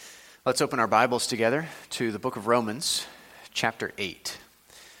Let's open our Bibles together to the book of Romans, chapter 8.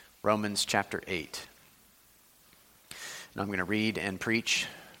 Romans chapter 8. And I'm going to read and preach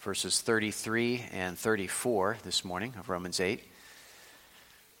verses 33 and 34 this morning of Romans 8.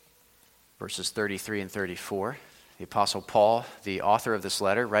 Verses 33 and 34. The Apostle Paul, the author of this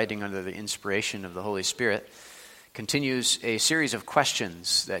letter, writing under the inspiration of the Holy Spirit, continues a series of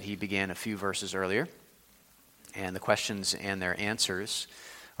questions that he began a few verses earlier. And the questions and their answers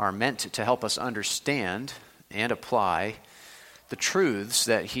are meant to help us understand and apply the truths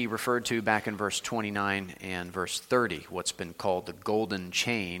that he referred to back in verse 29 and verse 30, what's been called the golden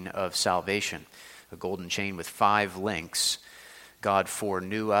chain of salvation, a golden chain with 5 links. God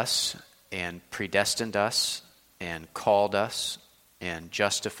foreknew us and predestined us and called us and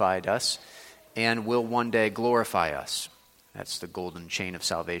justified us and will one day glorify us. That's the golden chain of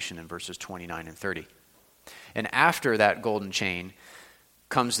salvation in verses 29 and 30. And after that golden chain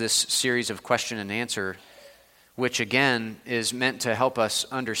comes this series of question and answer, which again is meant to help us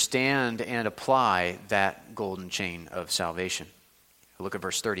understand and apply that golden chain of salvation. Look at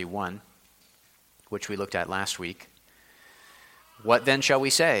verse 31, which we looked at last week. What then shall we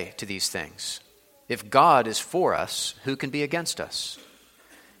say to these things? If God is for us, who can be against us?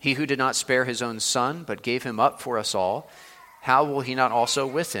 He who did not spare his own son, but gave him up for us all, how will he not also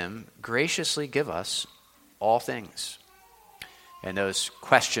with him graciously give us all things? And those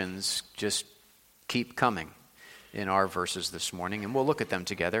questions just keep coming in our verses this morning, and we'll look at them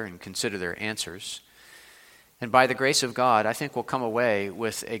together and consider their answers. And by the grace of God, I think we'll come away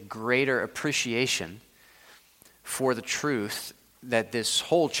with a greater appreciation for the truth that this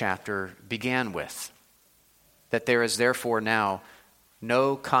whole chapter began with, that there is therefore now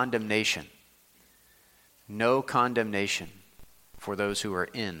no condemnation for those who are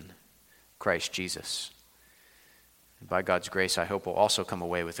in Christ Jesus. And by God's grace, I hope we'll also come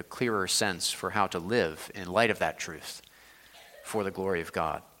away with a clearer sense for how to live in light of that truth for the glory of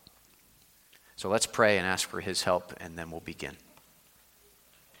God. So let's pray and ask for his help, and then we'll begin.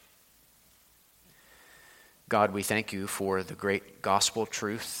 God, we thank you for the great gospel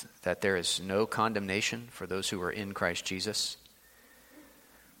truth that there is no condemnation for those who are in Christ Jesus.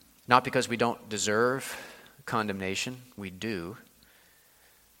 Not because we don't deserve condemnation, we do,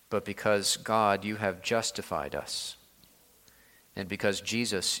 but because, God, you have justified us. And because,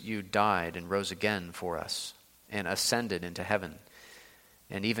 Jesus, you died and rose again for us and ascended into heaven.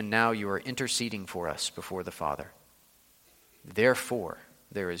 And even now you are interceding for us before the Father. Therefore,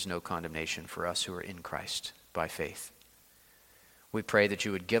 there is no condemnation for us who are in Christ by faith. We pray that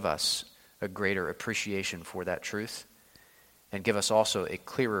you would give us a greater appreciation for that truth and give us also a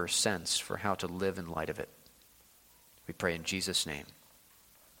clearer sense for how to live in light of it. We pray in Jesus' name.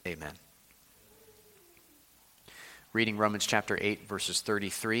 Amen. Reading Romans chapter 8, verses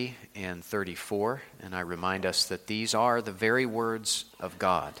 33 and 34, and I remind us that these are the very words of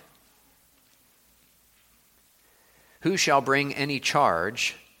God. Who shall bring any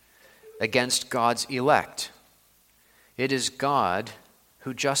charge against God's elect? It is God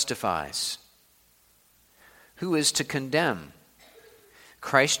who justifies. Who is to condemn?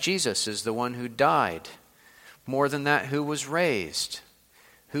 Christ Jesus is the one who died, more than that, who was raised,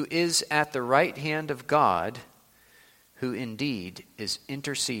 who is at the right hand of God, who indeed is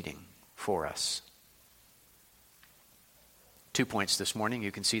interceding for us. 2 points this morning.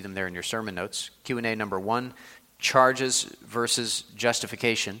 You can see them there in your sermon notes. Q&A number 1, charges versus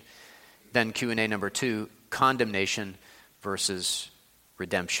justification. Then Q&A number 2, condemnation versus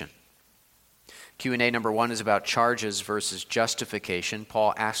redemption. Q&A number 1 is about charges versus justification.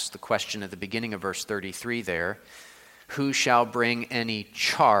 Paul asks the question at the beginning of verse 33 there, who shall bring any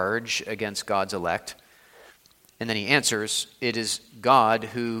charge against God's elect? And then he answers, it is God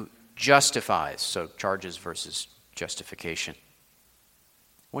who justifies. So charges versus justification.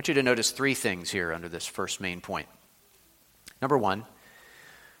 I want you to notice 3 things here under this first main point. Number 1,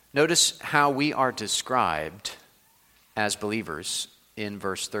 notice how we are described as believers in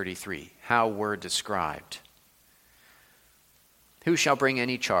verse 33. How we're described. Who shall bring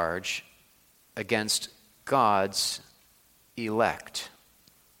any charge against God's elect?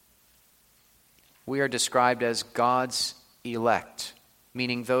 We are described as God's elect,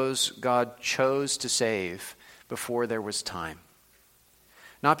 meaning those God chose to save before there was time.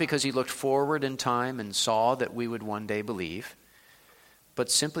 Not because he looked forward in time and saw that we would one day believe,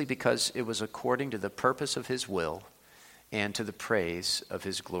 but simply because it was according to the purpose of his will and to the praise of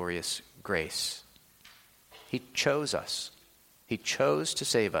his glorious grace. He chose us. He chose to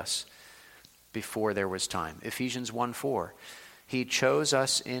save us before there was time. Ephesians 1:4. He chose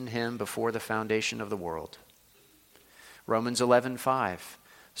us in him before the foundation of the world. Romans 11:5.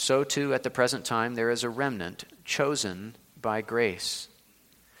 so too at the present time there is a remnant chosen by grace.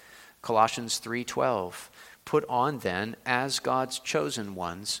 Colossians 3:12, put on then as God's chosen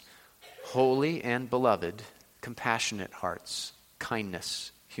ones, holy and beloved, compassionate hearts,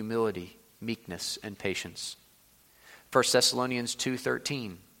 kindness, humility, meekness, and patience. 1 Thessalonians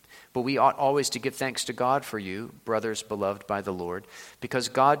 2:13, but we ought always to give thanks to God for you, brothers beloved by the Lord, because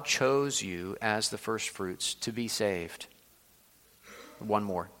God chose you as the firstfruits to be saved. One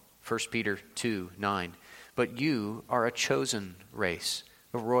more, 1 Peter 2:9, but you are a chosen race,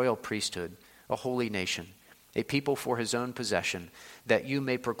 a royal priesthood, a holy nation, a people for his own possession, that you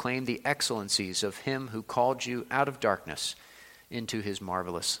may proclaim the excellencies of him who called you out of darkness into his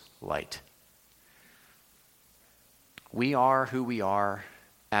marvelous light. We are who we are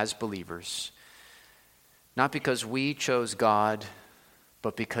as believers, not because we chose God,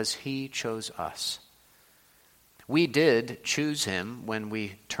 but because he chose us. We did choose him when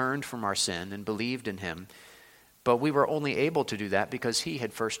we turned from our sin and believed in him, but we were only able to do that because he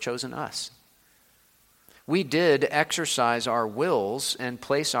had first chosen us. We did exercise our wills and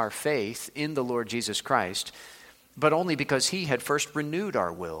place our faith in the Lord Jesus Christ, but only because he had first renewed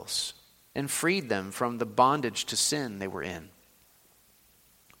our wills and freed them from the bondage to sin they were in.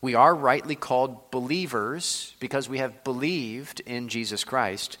 We are rightly called believers because we have believed in Jesus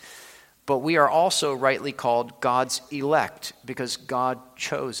Christ, but we are also rightly called God's elect because God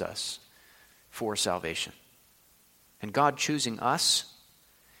chose us for salvation. And God choosing us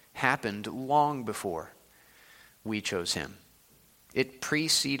happened long before we chose him. It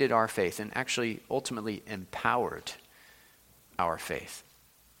preceded our faith and actually ultimately empowered our faith.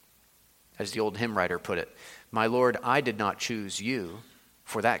 As the old hymn writer put it, my Lord, I did not choose you,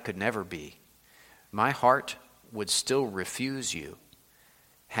 for that could never be. My heart would still refuse you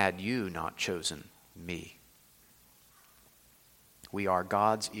had you not chosen me. We are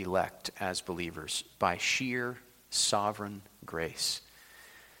God's elect as believers by sheer sovereign grace.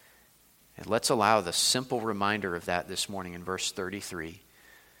 And let's allow the simple reminder of that this morning in verse 33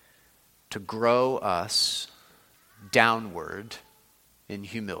 to grow us downward in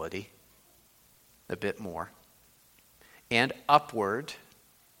humility a bit more, and upward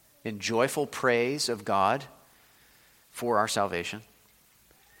in joyful praise of God for our salvation,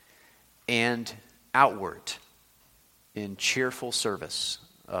 and outward in cheerful service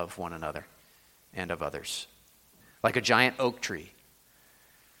of one another and of others. Like a giant oak tree,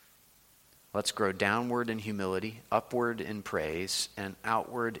 let's grow downward in humility, upward in praise, and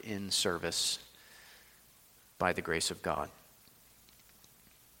outward in service by the grace of God.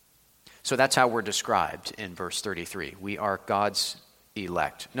 So that's how we're described in verse 33. We are God's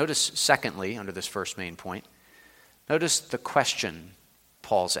elect. Notice, secondly, under this first main point, notice the question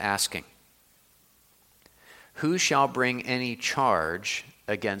Paul's asking. Who shall bring any charge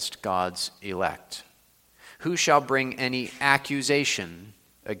against God's elect? Who shall bring any accusation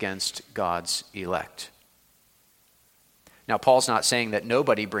against God's elect? Now, Paul's not saying that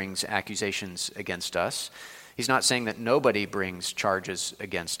nobody brings accusations against us. He's not saying that nobody brings charges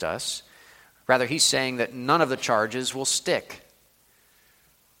against us. Rather, he's saying that none of the charges will stick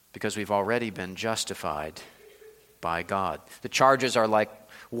because we've already been justified by God. The charges are like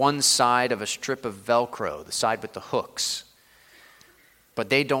one side of a strip of Velcro, the side with the hooks. But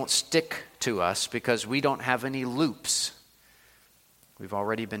they don't stick to us because we don't have any loops. We've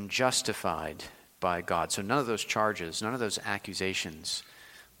already been justified by God. So none of those charges, none of those accusations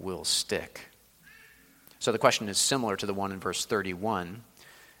will stick. So the question is similar to the one in verse 31.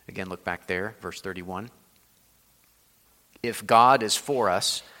 Again, look back there, verse 31. If God is for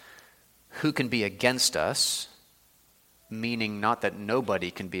us, who can be against us? Meaning not that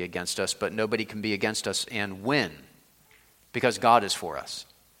nobody can be against us, but nobody can be against us and win, because God is for us.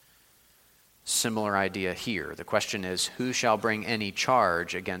 Similar idea here. The question is, who shall bring any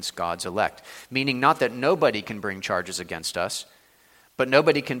charge against God's elect? Meaning not that nobody can bring charges against us, but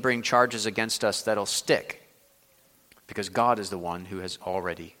nobody can bring charges against us that'll stick, because God is the one who has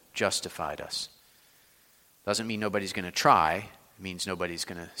already justified us. Doesn't mean nobody's going to try. It means nobody's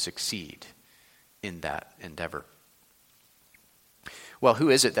going to succeed in that endeavor. Well, who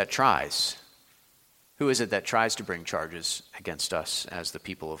is it that tries? Who is it that tries to bring charges against us as the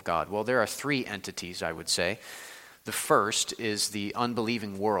people of God? Well, there are three entities, I would say. The first is the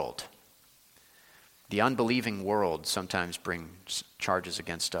unbelieving world. The unbelieving world sometimes brings charges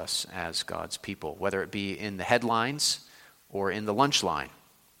against us as God's people, whether it be in the headlines or in the lunch line,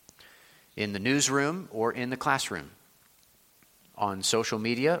 in the newsroom or in the classroom, on social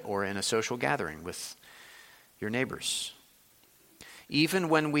media or in a social gathering with your neighbors. even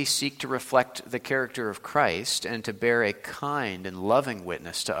when we seek to reflect the character of Christ and to bear a kind and loving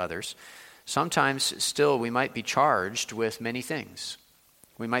witness to others, sometimes still we might be charged with many things.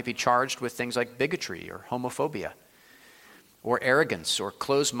 We might be charged with things like bigotry or homophobia, or arrogance or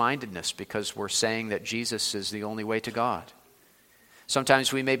closed-mindedness because we're saying that Jesus is the only way to God.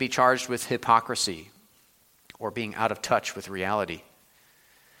 Sometimes we may be charged with hypocrisy or being out of touch with reality.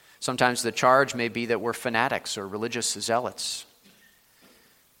 Sometimes the charge may be that we're fanatics or religious zealots.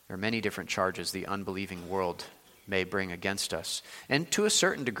 There are many different charges the unbelieving world may bring against us. And to a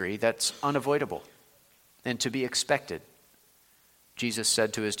certain degree, that's unavoidable and to be expected. Jesus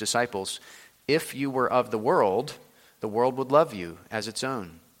said to his disciples, "If you were of the world would love you as its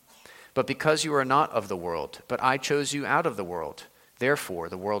own. But because you are not of the world, but I chose you out of the world, therefore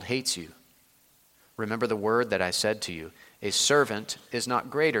the world hates you. Remember the word that I said to you, a servant is not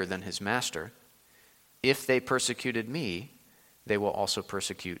greater than his master. If they persecuted me, they will also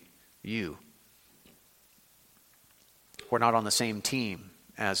persecute you." We're not on the same team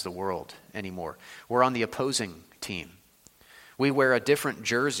as the world anymore. We're on the opposing team. We wear a different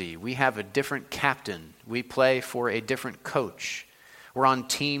jersey. We have a different captain. We play for a different coach. We're on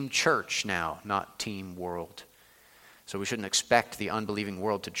team church now, not team world. So we shouldn't expect the unbelieving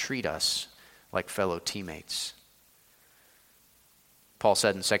world to treat us like fellow teammates. Paul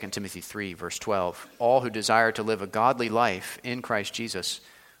said in 2 Timothy 3, verse 12, "All who desire to live a godly life in Christ Jesus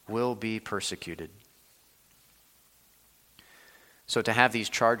will be persecuted." So to have these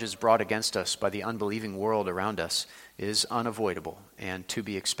charges brought against us by the unbelieving world around us is unavoidable and to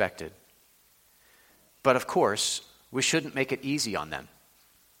be expected. But of course, we shouldn't make it easy on them.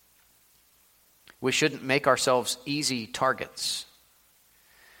 We shouldn't make ourselves easy targets.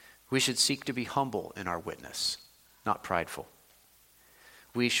 We should seek to be humble in our witness, not prideful.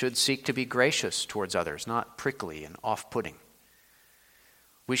 We should seek to be gracious towards others, not prickly and off-putting.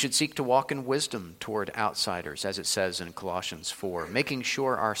 We should seek to walk in wisdom toward outsiders, as it says in Colossians 4, making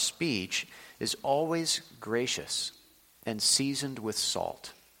sure our speech is always gracious and seasoned with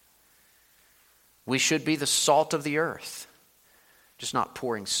salt. We should be the salt of the earth, just not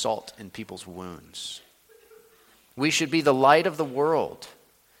pouring salt in people's wounds. We should be the light of the world,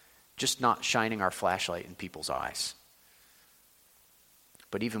 just not shining our flashlight in people's eyes.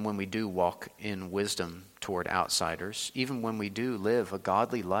 But even when we do walk in wisdom toward outsiders, even when we do live a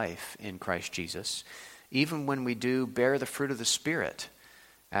godly life in Christ Jesus, even when we do bear the fruit of the Spirit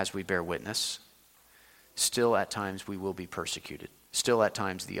as we bear witness, still at times we will be persecuted. Still at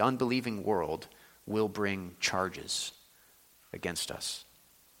times the unbelieving world will bring charges against us.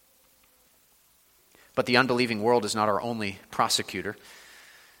 But the unbelieving world is not our only prosecutor.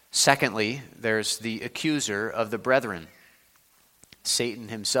 Secondly, there's the accuser of the brethren, Satan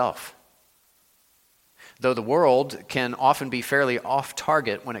himself. Though the world can often be fairly off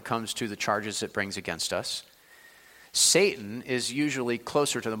target when it comes to the charges it brings against us, Satan is usually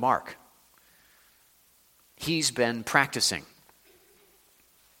closer to the mark. He's been practicing.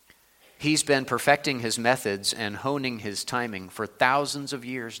 He's been perfecting his methods and honing his timing for thousands of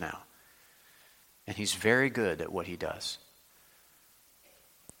years now. And he's very good at what he does.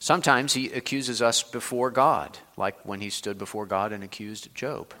 Sometimes he accuses us before God, like when he stood before God and accused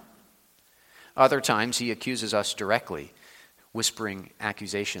Job. Other times he accuses us directly, whispering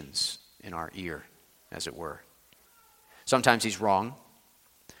accusations in our ear, as it were. Sometimes he's wrong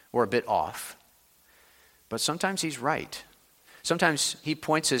or a bit off, but sometimes he's right. Sometimes he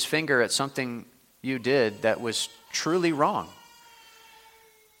points his finger at something you did that was truly wrong.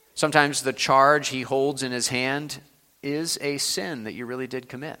 Sometimes the charge he holds in his hand is a sin that you really did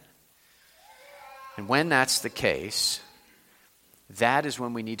commit. And when that's the case, that is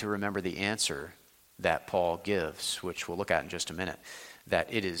when we need to remember the answer that Paul gives, which we'll look at in just a minute,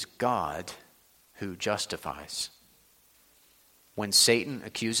 that it is God who justifies. When Satan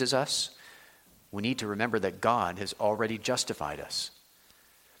accuses us, we need to remember that God has already justified us.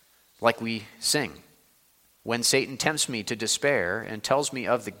 Like we sing, when Satan tempts me to despair and tells me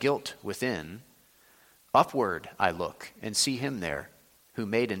of the guilt within, upward I look and see him there who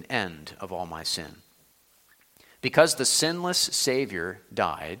made an end of all my sin. Because the sinless Savior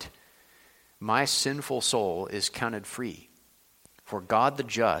died, my sinful soul is counted free. For God the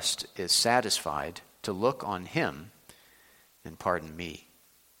just is satisfied to look on him and pardon me.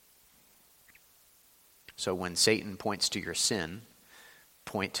 So when Satan points to your sin,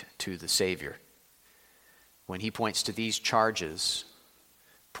 point to the Savior. When he points to these charges,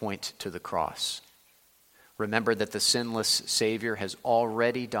 point to the cross. Remember that the sinless Savior has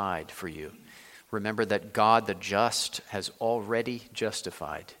already died for you. Remember that God the just has already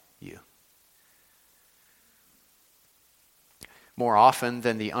justified you. More often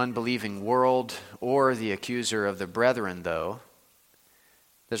than the unbelieving world or the accuser of the brethren, though,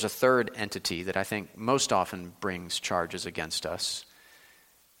 there's a third entity that I think most often brings charges against us,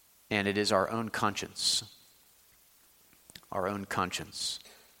 and it is our own conscience. Our own conscience.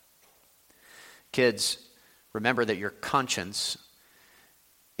 Kids, remember that your conscience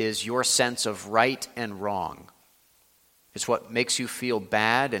is your sense of right and wrong. It's what makes you feel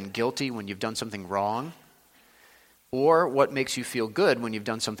bad and guilty when you've done something wrong, or what makes you feel good when you've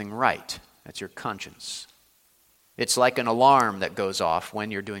done something right. That's your conscience. It's like an alarm that goes off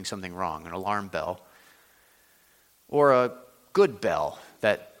when you're doing something wrong, an alarm bell, or a good bell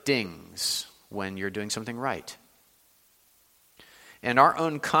that dings when you're doing something right. And our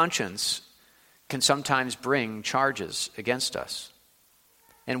own conscience can sometimes bring charges against us.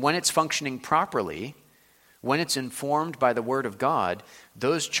 And when it's functioning properly, when it's informed by the Word of God,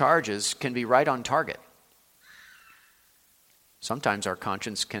 those charges can be right on target. Sometimes our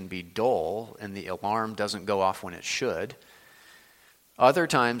conscience can be dull and the alarm doesn't go off when it should. Other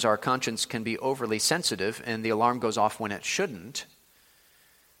times our conscience can be overly sensitive and the alarm goes off when it shouldn't.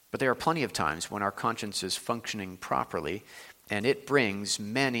 But there are plenty of times when our conscience is functioning properly and it brings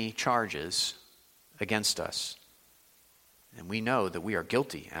many charges against us. And we know that we are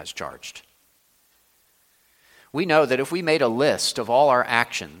guilty as charged. We know that if we made a list of all our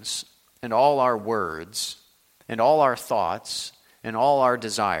actions and all our words and all our thoughts and all our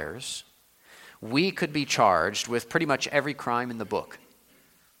desires, we could be charged with pretty much every crime in the book.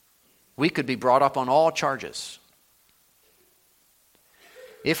 We could be brought up on all charges.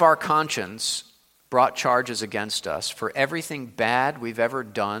 If our conscience brought charges against us for everything bad we've ever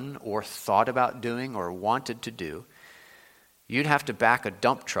done or thought about doing or wanted to do, you'd have to back a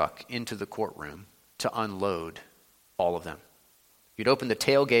dump truck into the courtroom to unload all of them. You'd open the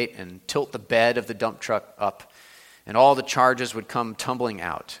tailgate and tilt the bed of the dump truck up, and all the charges would come tumbling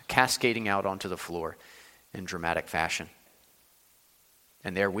out, cascading out onto the floor in dramatic fashion.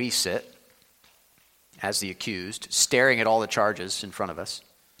 And there we sit, as the accused, staring at all the charges in front of us.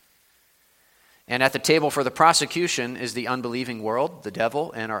 And at the table for the prosecution is the unbelieving world, the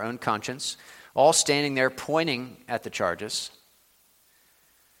devil, and our own conscience, all standing there pointing at the charges.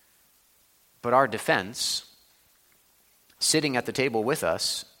 But our defense, sitting at the table with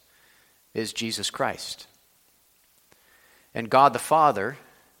us, is Jesus Christ. And God the Father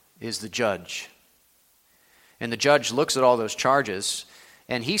is the judge. And the judge looks at all those charges,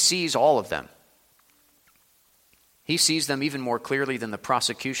 and he sees all of them. He sees them even more clearly than the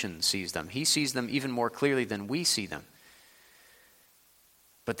prosecution sees them. He sees them even more clearly than we see them.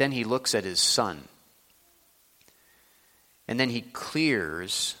 But then he looks at his Son. And then he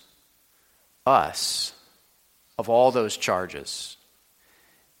clears us of all those charges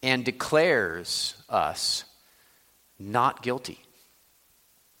and declares us not guilty.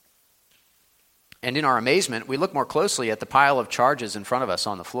 And in our amazement, we look more closely at the pile of charges in front of us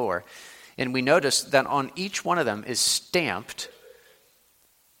on the floor, and we notice that on each one of them is stamped,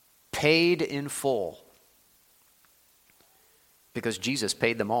 paid in full, because Jesus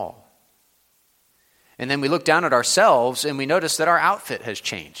paid them all. And then we look down at ourselves and we notice that our outfit has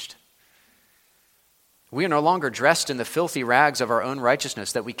changed. We are no longer dressed in the filthy rags of our own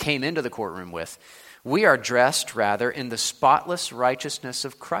righteousness that we came into the courtroom with. We are dressed, rather, in the spotless righteousness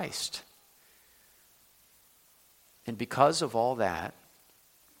of Christ. And because of all that,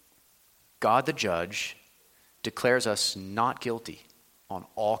 God the judge declares us not guilty on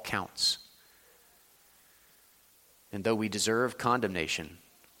all counts. And though we deserve condemnation,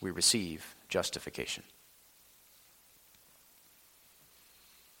 we receive justification.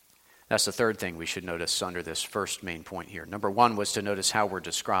 That's the third thing we should notice under this first main point here. Number one was to notice how we're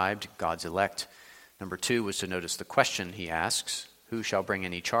described, God's elect. Number two was to notice the question he asks, who shall bring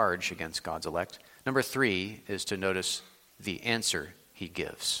any charge against God's elect? Number three is to notice the answer he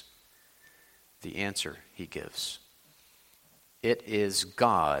gives. The answer he gives. It is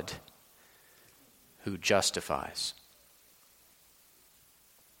God who justifies.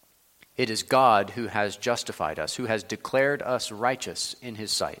 It is God who has justified us, who has declared us righteous in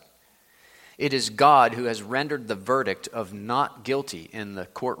his sight. It is God who has rendered the verdict of not guilty in the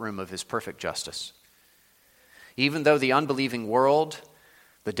courtroom of his perfect justice. Even though the unbelieving world,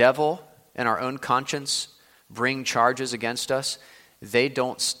 the devil, and our own conscience bring charges against us, they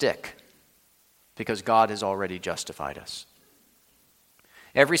don't stick because God has already justified us.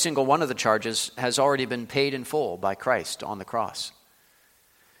 Every single one of the charges has already been paid in full by Christ on the cross.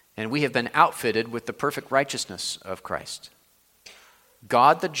 And we have been outfitted with the perfect righteousness of Christ.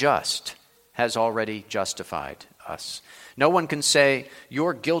 God the just has already justified us. No one can say,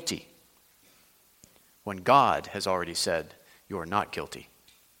 you're guilty, when God has already said, you are not guilty.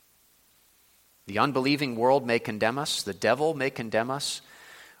 The unbelieving world may condemn us, the devil may condemn us,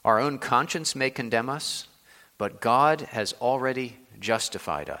 our own conscience may condemn us, but God has already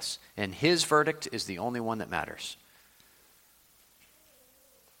justified us, and his verdict is the only one that matters.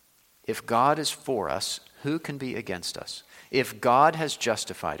 If God is for us, who can be against us? If God has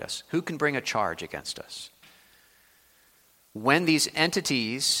justified us, who can bring a charge against us? When these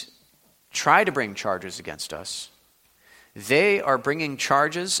entities try to bring charges against us, they are bringing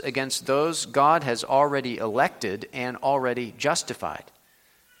charges against those God has already elected and already justified.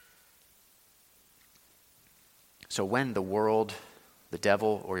 So when the world, the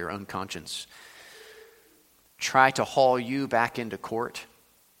devil, or your own conscience try to haul you back into court,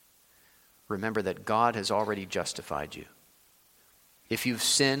 remember that God has already justified you. If you've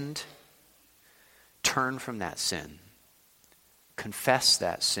sinned, turn from that sin. Confess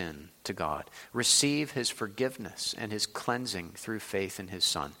that sin to God. Receive his forgiveness and his cleansing through faith in his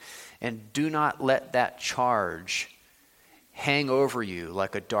Son. And do not let that charge hang over you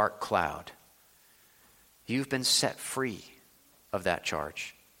like a dark cloud. You've been set free of that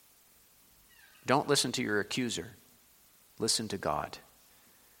charge. Don't listen to your accuser. Listen to God.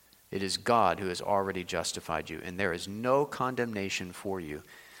 It is God who has already justified you, and there is no condemnation for you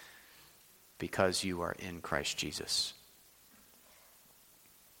because you are in Christ Jesus.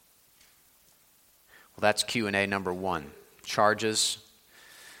 Well, that's Q&A number 1, charges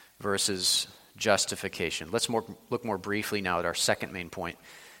versus justification. Let's look more briefly now at our second main point,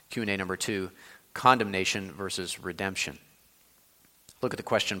 Q&A number 2, condemnation versus redemption. Look at the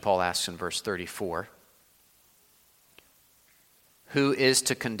question Paul asks in verse 34. Who is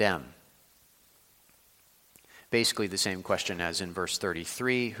to condemn? Basically the same question as in verse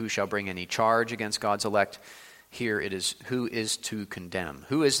 33. Who shall bring any charge against God's elect? Here it is, who is to condemn?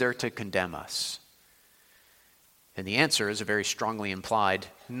 Who is there to condemn us? And the answer is a very strongly implied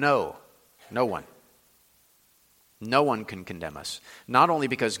no. No one. No one can condemn us. Not only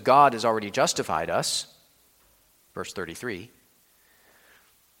because God has already justified us, verse 33,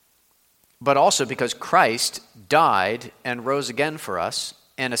 but also because Christ died and rose again for us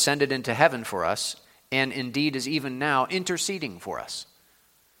and ascended into heaven for us, and indeed is even now interceding for us.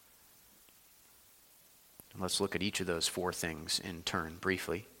 Let's look at each of those 4 things in turn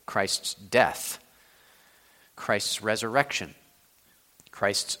briefly. Christ's death, Christ's resurrection,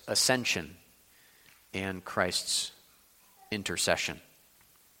 Christ's ascension, and Christ's intercession.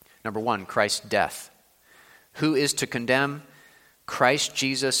 Number 1, Christ's death. Who is to condemn? Christ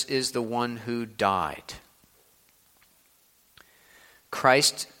Jesus is the one who died.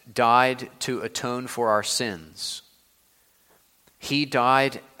 Christ died to atone for our sins. He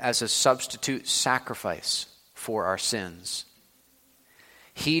died as a substitute sacrifice for our sins.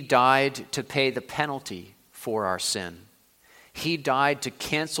 He died to pay the penalty for our sin. He died to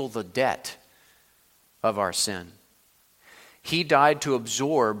cancel the debt of our sin. He died to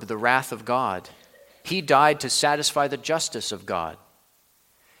absorb the wrath of God. He died to satisfy the justice of God.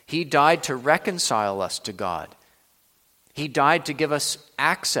 He died to reconcile us to God. He died to give us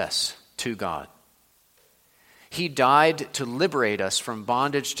access to God. He died to liberate us from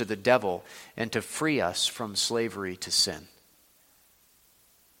bondage to the devil and to free us from slavery to sin.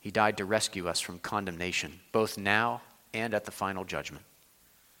 He died to rescue us from condemnation, both now and at the final judgment.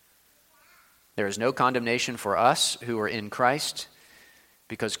 There is no condemnation for us who are in Christ,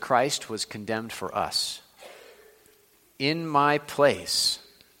 because Christ was condemned for us. In my place,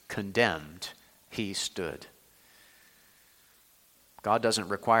 condemned, he stood. God doesn't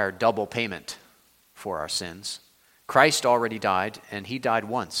require double payment for our sins. Christ already died, and he died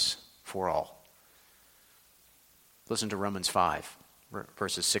once for all. Listen to Romans 5,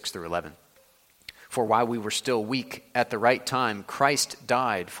 verses 6 through 11. For while we were still weak, at the right time, Christ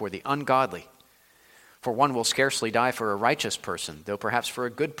died for the ungodly. For one will scarcely die for a righteous person, though perhaps for a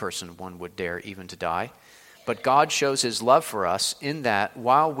good person one would dare even to die. But God shows his love for us in that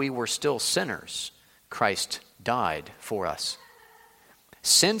while we were still sinners, Christ died for us.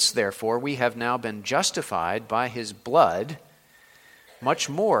 Since, therefore, we have now been justified by his blood, much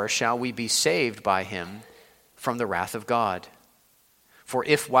more shall we be saved by him from the wrath of God. For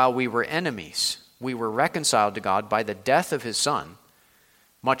if while we were enemies, we were reconciled to God by the death of his Son,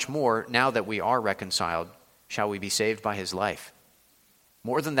 much more, now that we are reconciled, shall we be saved by his life.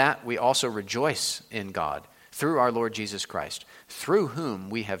 More than that, we also rejoice in God through our Lord Jesus Christ, through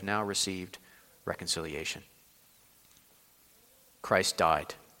whom we have now received reconciliation. Christ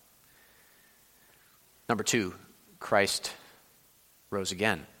died. Number 2, Christ rose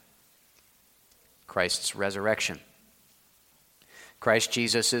again. Christ's resurrection. Christ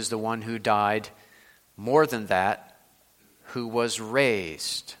Jesus is the one who died. More than that, who was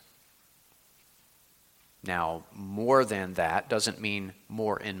raised. Now, more than that doesn't mean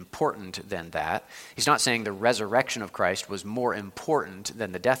more important than that. He's not saying the resurrection of Christ was more important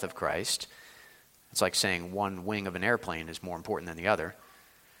than the death of Christ. It's like saying one wing of an airplane is more important than the other.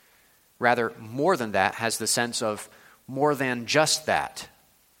 Rather, more than that has the sense of more than just that.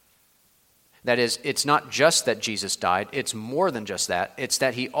 That is, it's not just that Jesus died, it's more than just that. It's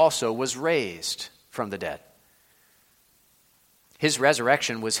that he also was raised from the dead. His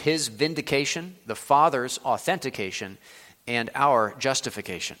resurrection was his vindication, the Father's authentication, and our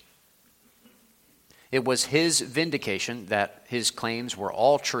justification. It was his vindication that his claims were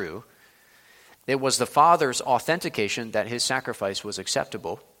all true. It was the Father's authentication that his sacrifice was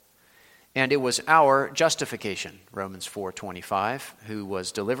acceptable. And it was our justification, Romans 4:25, who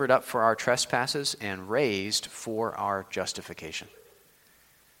was delivered up for our trespasses and raised for our justification.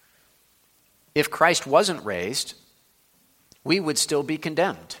 If Christ wasn't raised, we would still be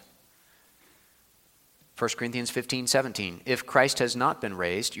condemned. 1 Corinthians 15:17, if Christ has not been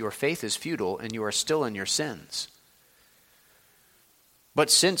raised, your faith is futile and you are still in your sins.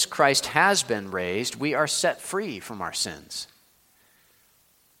 But since Christ has been raised, we are set free from our sins.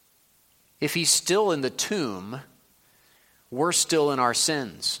 If he's still in the tomb, we're still in our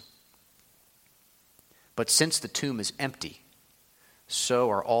sins. But since the tomb is empty, so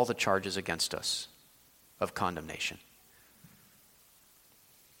are all the charges against us of condemnation.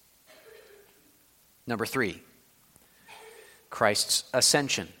 Number 3, Christ's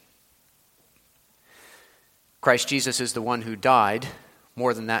ascension. Christ Jesus is the one who died,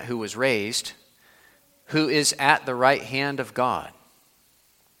 more than that, who was raised, who is at the right hand of God.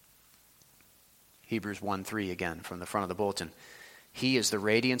 Hebrews 1:3 again from the front of the bulletin. He is the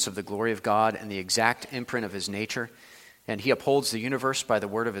radiance of the glory of God and the exact imprint of his nature, and he upholds the universe by the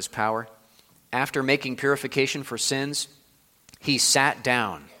word of his power. After making purification for sins, he sat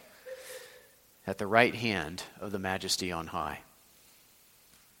down at the right hand of the Majesty on high.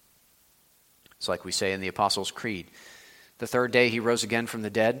 It's like we say in the Apostles' Creed. The third day he rose again from the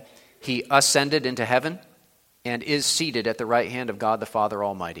dead. He ascended into heaven and is seated at the right hand of God the Father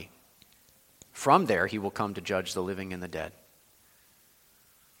Almighty. From there he will come to judge the living and the dead.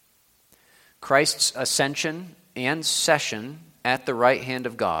 Christ's ascension and session at the right hand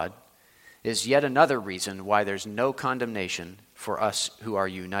of God is yet another reason why there's no condemnation for us who are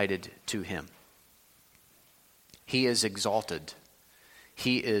united to him. He is exalted.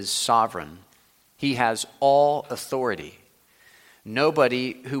 He is sovereign. He has all authority.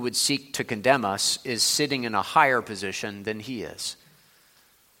 Nobody who would seek to condemn us is sitting in a higher position than he is.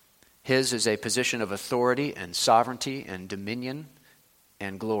 His is a position of authority and sovereignty and dominion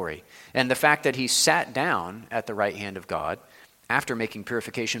and glory. And the fact that he sat down at the right hand of God after making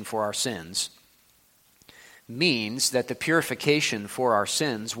purification for our sins means that the purification for our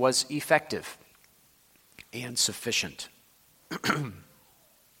sins was effective and sufficient.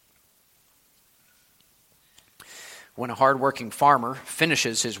 When a hardworking farmer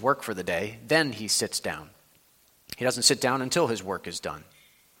finishes his work for the day, then he sits down. He doesn't sit down until his work is done.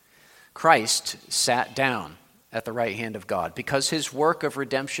 Christ sat down at the right hand of God because his work of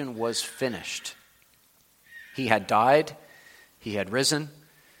redemption was finished. He had died, he had risen,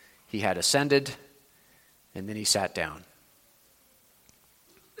 he had ascended, and then he sat down.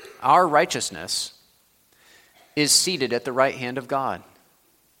 Our righteousness is seated at the right hand of God.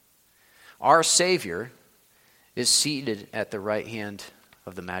 Our Savior is seated at the right hand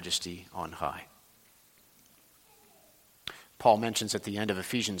of the Majesty on high. Paul mentions at the end of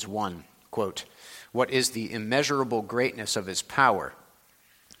Ephesians 1, quote, what is the immeasurable greatness of his power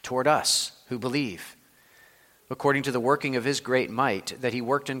toward us who believe, according to the working of his great might that he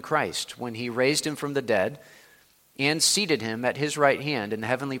worked in Christ when he raised him from the dead and seated him at his right hand in the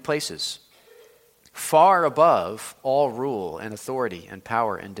heavenly places, far above all rule and authority and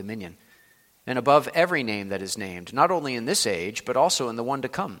power and dominion, and above every name that is named, not only in this age, but also in the one to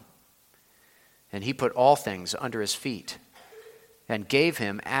come. And he put all things under his feet, and gave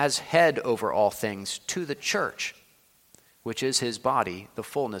him as head over all things to the church, which is his body, the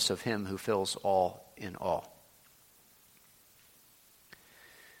fullness of him who fills all in all.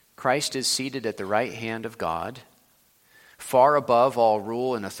 Christ is seated at the right hand of God, far above all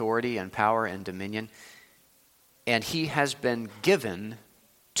rule and authority and power and dominion, and he has been given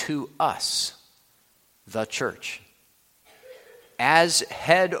to us, the church, as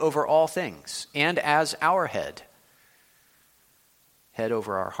head over all things and as our head. Head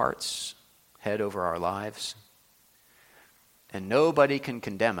over our hearts, head over our lives. And nobody can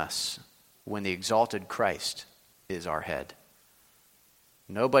condemn us when the exalted Christ is our head.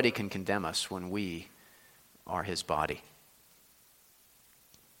 Nobody can condemn us when we are his body.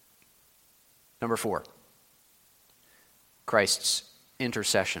 Number 4, Christ's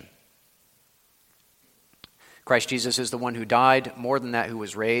intercession. Christ Jesus is the one who died, more than that, who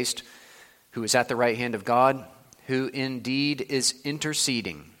was raised, who is at the right hand of God, who indeed is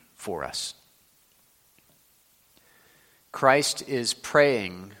interceding for us. Christ is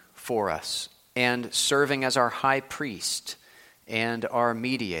praying for us and serving as our high priest and our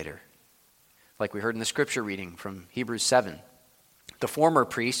mediator. Like we heard in the scripture reading from Hebrews 7. The former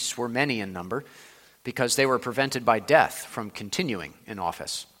priests were many in number because they were prevented by death from continuing in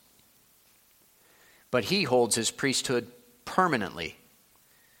office. But he holds his priesthood permanently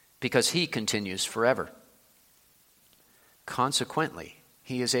because he continues forever. Consequently,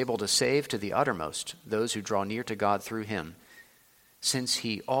 he is able to save to the uttermost those who draw near to God through him, since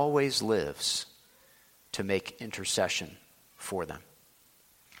he always lives to make intercession for them.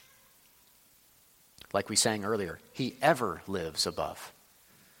 Like we sang earlier, he ever lives above,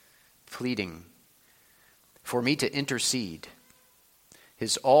 pleading for me to intercede,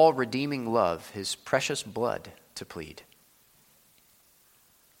 his all-redeeming love, his precious blood to plead.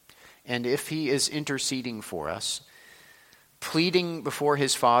 And if he is interceding for us, pleading before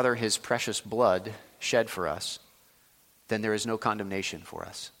his Father his precious blood shed for us, then there is no condemnation for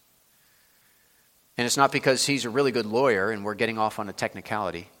us. And it's not because he's a really good lawyer and we're getting off on a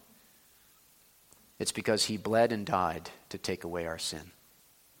technicality. It's because he bled and died to take away our sin.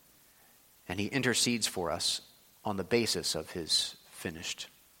 And he intercedes for us on the basis of his finished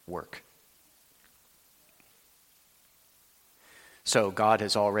work. So God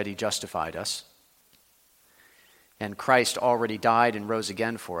has already justified us. And Christ already died and rose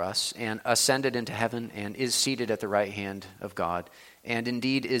again for us and ascended into heaven and is seated at the right hand of God and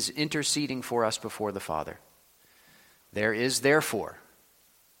indeed is interceding for us before the Father. There is therefore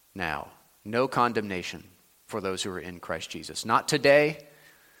now no condemnation for those who are in Christ Jesus. Not today,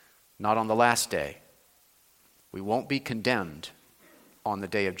 not on the last day. We won't be condemned on the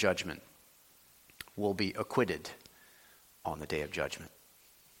day of judgment. We'll be acquitted on the day of judgment.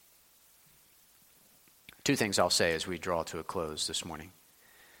 Two things I'll say as we draw to a close this morning.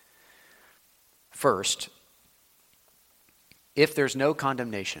 First, if there's no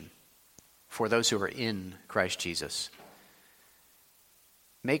condemnation for those who are in Christ Jesus,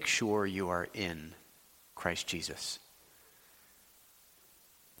 make sure you are in Christ Jesus.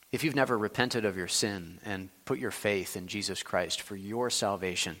 If you've never repented of your sin and put your faith in Jesus Christ for your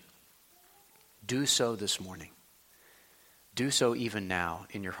salvation, do so this morning. Do so even now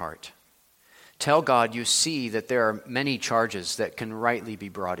in your heart. Tell God you see that there are many charges that can rightly be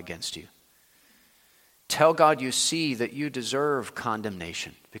brought against you. Tell God you see that you deserve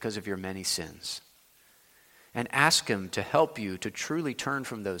condemnation because of your many sins. And ask him to help you to truly turn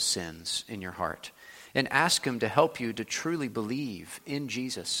from those sins in your heart. And ask him to help you to truly believe in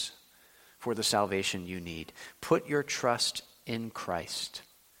Jesus for the salvation you need. Put your trust in Christ.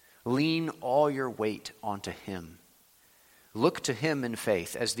 Lean all your weight onto him. Look to him in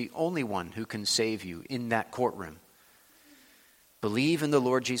faith as the only one who can save you in that courtroom. Believe in the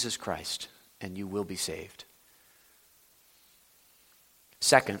Lord Jesus Christ, and you will be saved.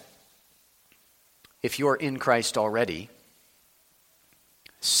 Second, if you're in Christ already,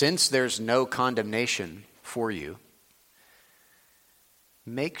 since there's no condemnation for you,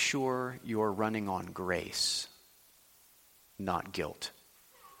 make sure you're running on grace, not guilt.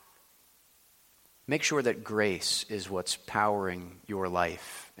 Make sure that grace is what's powering your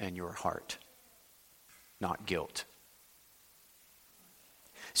life and your heart, not guilt.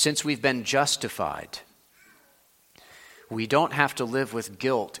 Since we've been justified, we don't have to live with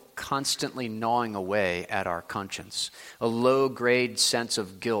guilt constantly gnawing away at our conscience, a low-grade sense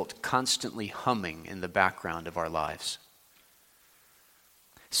of guilt constantly humming in the background of our lives.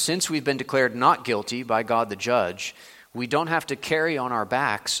 Since we've been declared not guilty by God the judge, we don't have to carry on our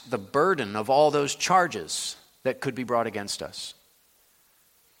backs the burden of all those charges that could be brought against us.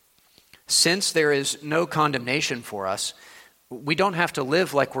 Since there is no condemnation for us, we don't have to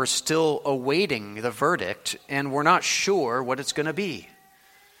live like we're still awaiting the verdict and we're not sure what it's going to be.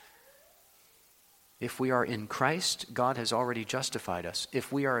 If we are in Christ, God has already justified us.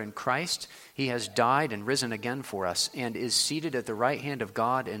 If we are in Christ, he has died and risen again for us and is seated at the right hand of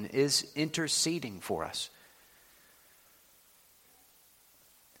God and is interceding for us.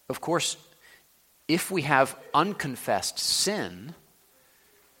 Of course, if we have unconfessed sin,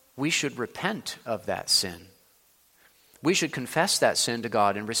 we should repent of that sin. We should confess that sin to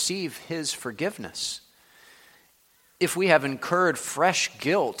God and receive his forgiveness. If we have incurred fresh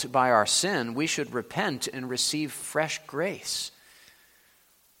guilt by our sin, we should repent and receive fresh grace.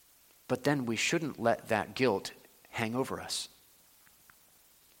 But then we shouldn't let that guilt hang over us.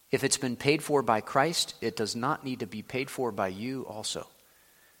 If it's been paid for by Christ, it does not need to be paid for by you also.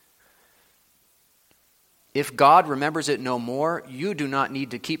 If God remembers it no more, you do not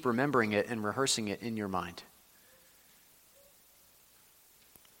need to keep remembering it and rehearsing it in your mind.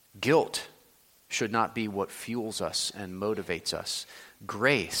 Guilt should not be what fuels us and motivates us.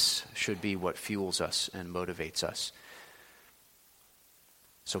 Grace should be what fuels us and motivates us.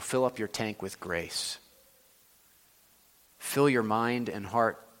 So fill up your tank with grace. Fill your mind and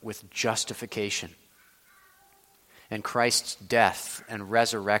heart with justification and Christ's death and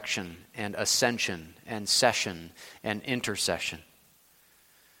resurrection and ascension and session and intercession.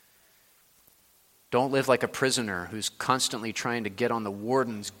 Don't live like a prisoner who's constantly trying to get on the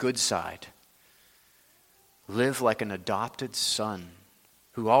warden's good side. Live like an adopted son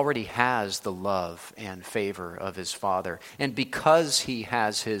who already has the love and favor of his Father. And because he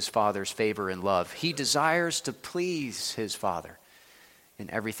has his Father's favor and love, he desires to please his Father in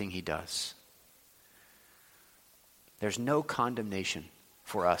everything he does. There's no condemnation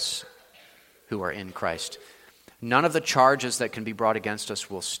for us who are in Christ. None of the charges that can be brought against us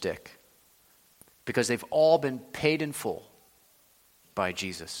will stick because they've all been paid in full by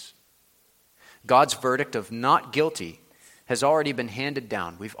Jesus. God's verdict of not guilty has already been handed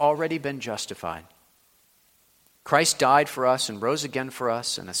down. We've already been justified. Christ died for us and rose again for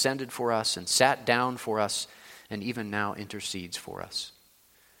us and ascended for us and sat down for us and even now intercedes for us.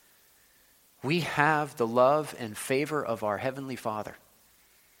 We have the love and favor of our Heavenly Father.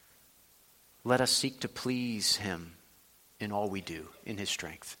 Let us seek to please him in all we do, in his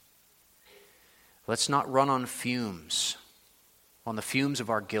strength. Let's not run on fumes, on the fumes of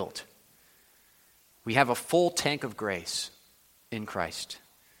our guilt. We have a full tank of grace in Christ.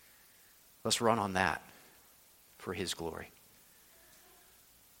 Let's run on that for his glory.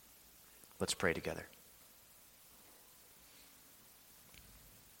 Let's pray together.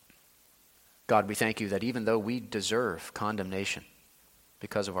 God, we thank you that even though we deserve condemnation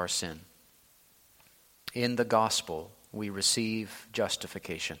because of our sin, in the gospel we receive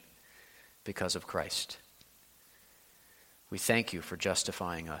justification because of Christ. We thank you for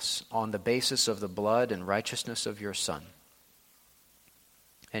justifying us on the basis of the blood and righteousness of your Son.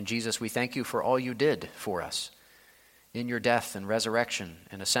 And Jesus, we thank you for all you did for us in your death and resurrection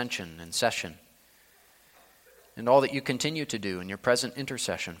and ascension and session, and all that you continue to do in your present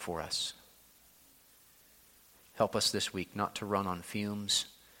intercession for us. Help us this week not to run on fumes,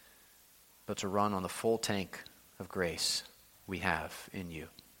 but to run on the full tank of grace we have in you.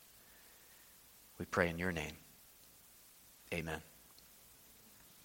 We pray in your name. Amen.